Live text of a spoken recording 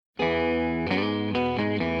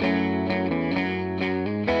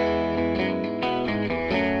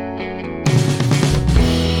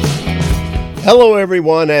Hello,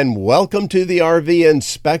 everyone, and welcome to the RV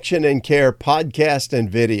Inspection and Care podcast and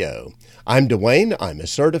video. I'm Dwayne. I'm a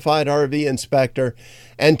certified RV inspector,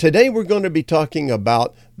 and today we're going to be talking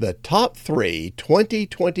about the top 3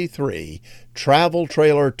 2023 travel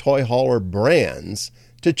trailer toy hauler brands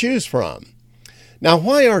to choose from. Now,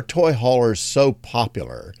 why are toy haulers so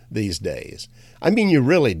popular these days? I mean, you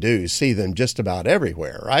really do see them just about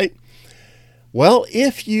everywhere, right? Well,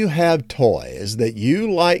 if you have toys that you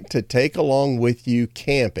like to take along with you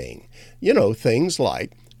camping, things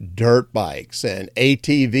like dirt bikes and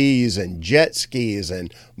ATVs and jet skis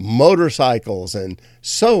and motorcycles and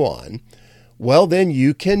so on, well, then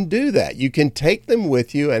you can do that. You can take them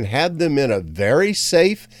with you and have them in a very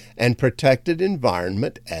safe and protected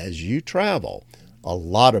environment as you travel. A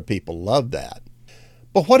lot of people love that.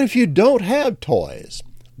 But what if you don't have toys?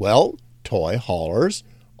 Well, toy haulers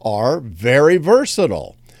are very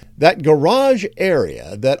versatile. That garage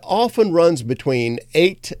area that often runs between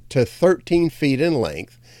 8 to 13 feet in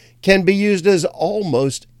length can be used as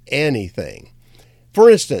almost anything. For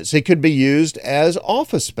instance, it could be used as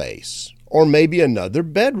office space, or maybe another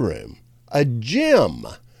bedroom, a gym,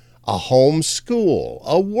 a home school,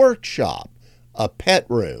 a workshop, a pet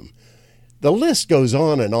room. The list goes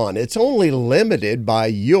on and on. It's only limited by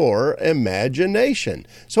your imagination.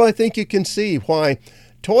 So I think you can see why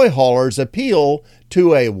toy haulers appeal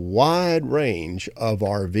to a wide range of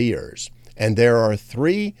RVers. And there are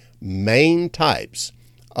 3 main types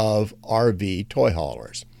of RV toy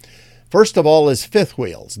haulers. First of all is fifth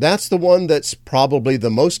wheels. That's the one that's probably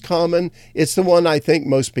the most common. It's the one I think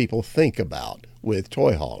most people think about with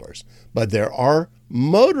toy haulers. But there are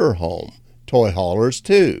motorhome toy haulers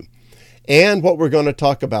too. And what we're going to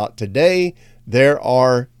talk about today, there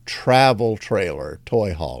are travel trailer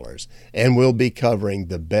toy haulers, and we'll be covering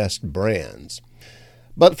the best brands.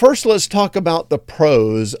 But first, let's talk about the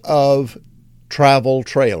pros of travel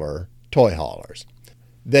trailer toy haulers.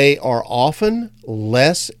 They are often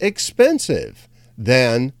less expensive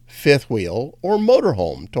than fifth wheel or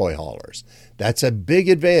motorhome toy haulers. That's a big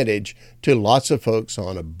advantage to lots of folks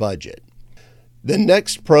on a budget. The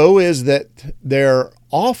next pro is that they're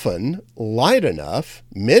often light enough,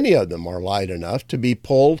 many of them are light enough to be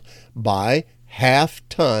pulled by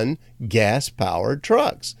half-ton gas-powered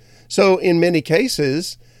trucks. So in many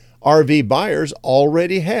cases, RV buyers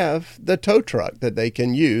already have the tow truck that they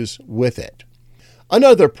can use with it.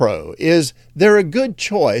 Another pro is they're a good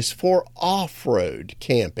choice for off-road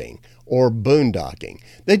camping or boondocking.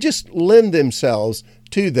 They just lend themselves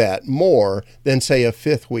to that more than, say, a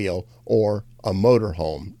fifth wheel or a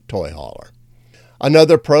motorhome toy hauler.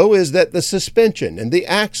 Another pro is that the suspension and the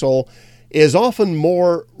axle is often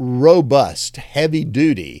more robust,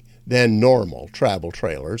 heavy-duty than normal travel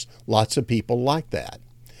trailers. Lots of people like that.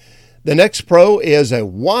 The next pro is a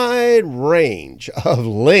wide range of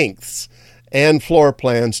lengths and floor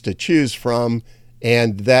plans to choose from,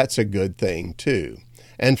 and that's a good thing too.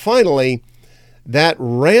 And finally, that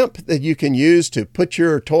ramp that you can use to put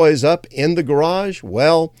your toys up in the garage,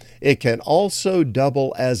 well, it can also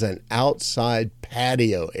double as an outside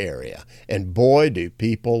patio area. And boy, do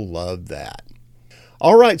people love that.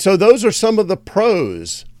 All right, so those are some of the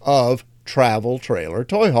pros of travel trailer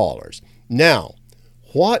toy haulers. Now,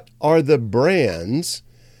 what are the brands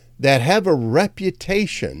that have a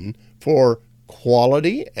reputation for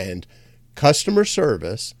quality and customer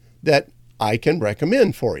service that I can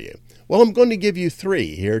recommend for you? Well, I'm going to give you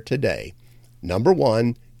 3 here today. Number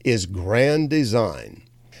 1 is Grand Design.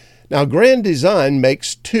 Now, Grand Design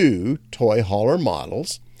makes 2 toy hauler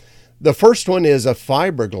models. The first one is a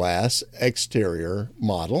fiberglass exterior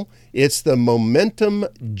model. It's the Momentum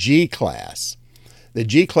G-Class. The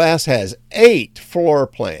G-Class has 8 floor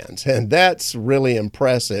plans, and that's really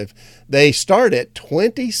impressive. They start at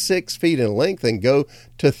 26 feet in length and go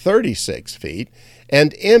to 36 feet.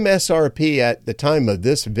 And MSRP at the time of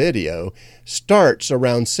this video starts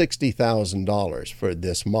around $60,000 for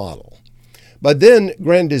this model. But then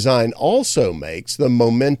Grand Design also makes the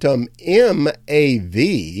Momentum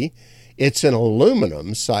MAV. It's an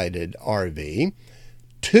aluminum-sided RV,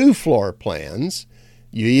 2 floor plans.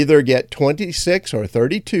 You either get 26 or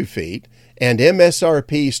 32 feet, and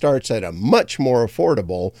MSRP starts at a much more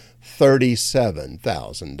affordable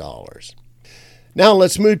 $37,000. Now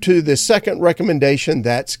let's move to the second recommendation,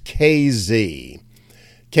 that's KZ.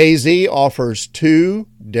 KZ offers 2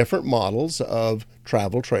 different models of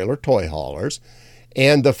travel trailer toy haulers,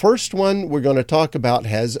 and the first one we're going to talk about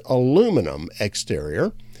has aluminum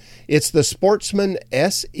exterior. It's the Sportsman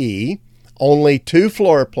SE, only 2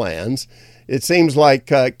 floor plans. It seems like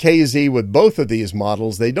KZ with both of these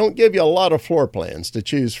models, they don't give you a lot of floor plans to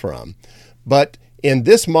choose from. But In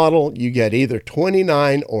this model, you get either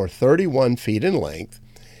 29 or 31 feet in length.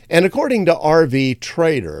 And according to RV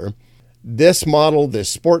Trader, this model, the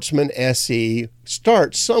Sportsman SE,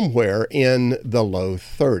 starts somewhere in the low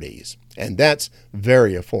 30s. And that's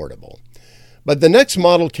very affordable. But the next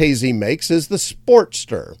model KZ makes is the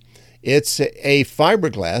Sportster. It's a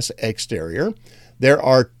fiberglass exterior. There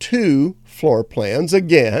are 2 floor plans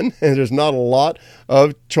again, and there's not a lot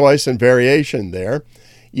of choice and variation there.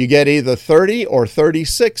 You get either 30 or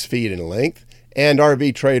 36 feet in length, and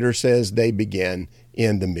RV Trader says they begin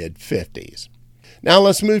in the mid-50s. Now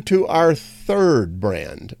let's move to our third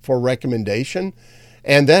brand for recommendation,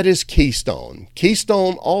 and that is Keystone.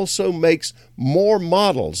 Keystone also makes more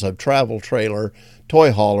models of travel trailer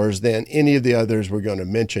toy haulers than any of the others we're going to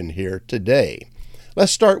mention here today.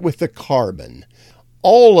 Let's start with the Carbon.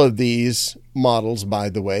 All of these models, by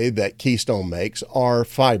the way, that Keystone makes are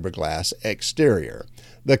fiberglass exterior.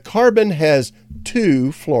 The Carbon has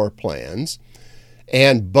 2 floor plans,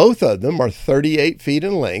 and both of them are 38 feet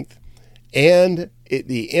in length, and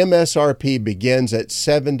the MSRP begins at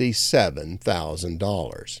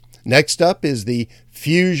 $77,000. Next up is the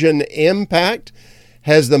Fusion Impact.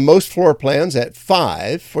 Has the most floor plans at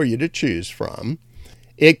 5 for you to choose from.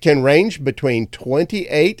 It can range between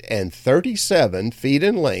 28 and 37 feet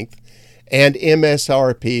in length, and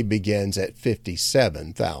MSRP begins at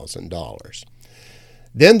 $57,000.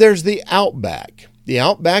 Then there's the Outback. The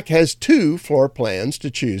Outback has 2 floor plans to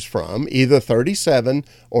choose from, either 37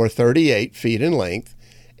 or 38 feet in length,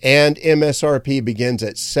 and MSRP begins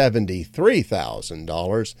at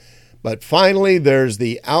 $73,000. But finally, there's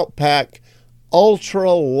the Outback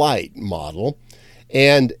Ultra Light model,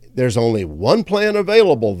 and there's only 1 plan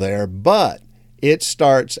available there, but it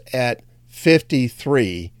starts at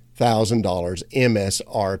 $53,000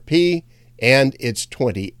 MSRP, and it's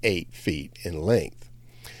 28 feet in length.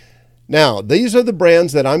 Now, these are the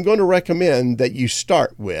brands that I'm going to recommend that you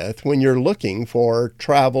start with when you're looking for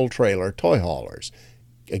travel trailer toy haulers.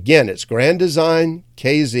 Again, it's Grand Design,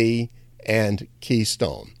 KZ, and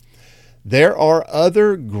Keystone. There are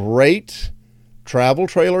other great travel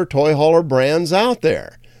trailer toy hauler brands out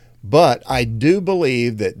there, but I do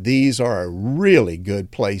believe that these are a really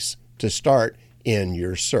good place to start in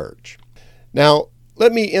your search. Now,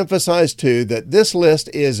 let me emphasize, too, that this list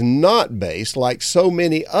is not based, like so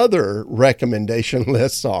many other recommendation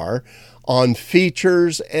lists are, on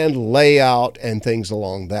features and layout and things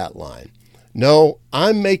along that line. No,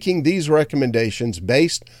 I'm making these recommendations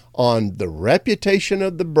based on the reputation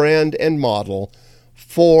of the brand and model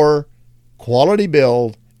for quality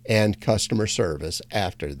build and customer service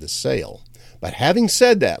after the sale. But having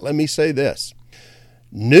said that, let me say this.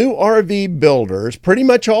 New RV builders, pretty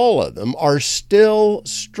much all of them, are still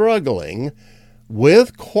struggling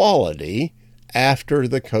with quality after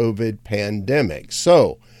the COVID pandemic.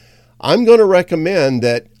 So I'm going to recommend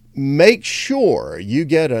that make sure you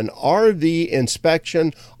get an RV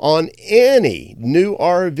inspection on any new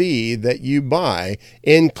RV that you buy,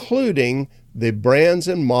 including the brands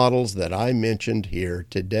and models that I mentioned here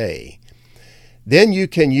today. Then you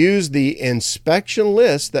can use the inspection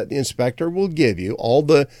list that the inspector will give you, all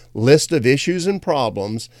the list of issues and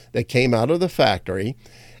problems that came out of the factory,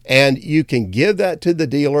 and you can give that to the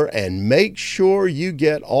dealer and make sure you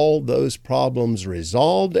get all those problems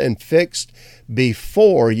resolved and fixed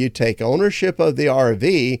before you take ownership of the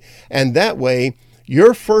RV, and that way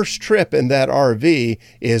your first trip in that RV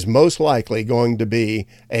is most likely going to be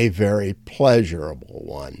a very pleasurable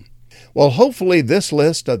one. Well, hopefully this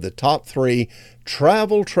list of the top 3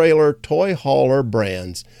 travel trailer toy hauler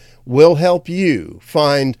brands will help you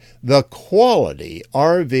find the quality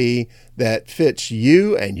RV that fits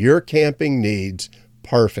you and your camping needs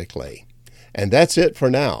perfectly. And that's it for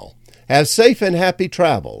now. Have safe and happy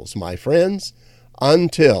travels, my friends.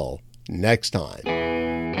 Until next time.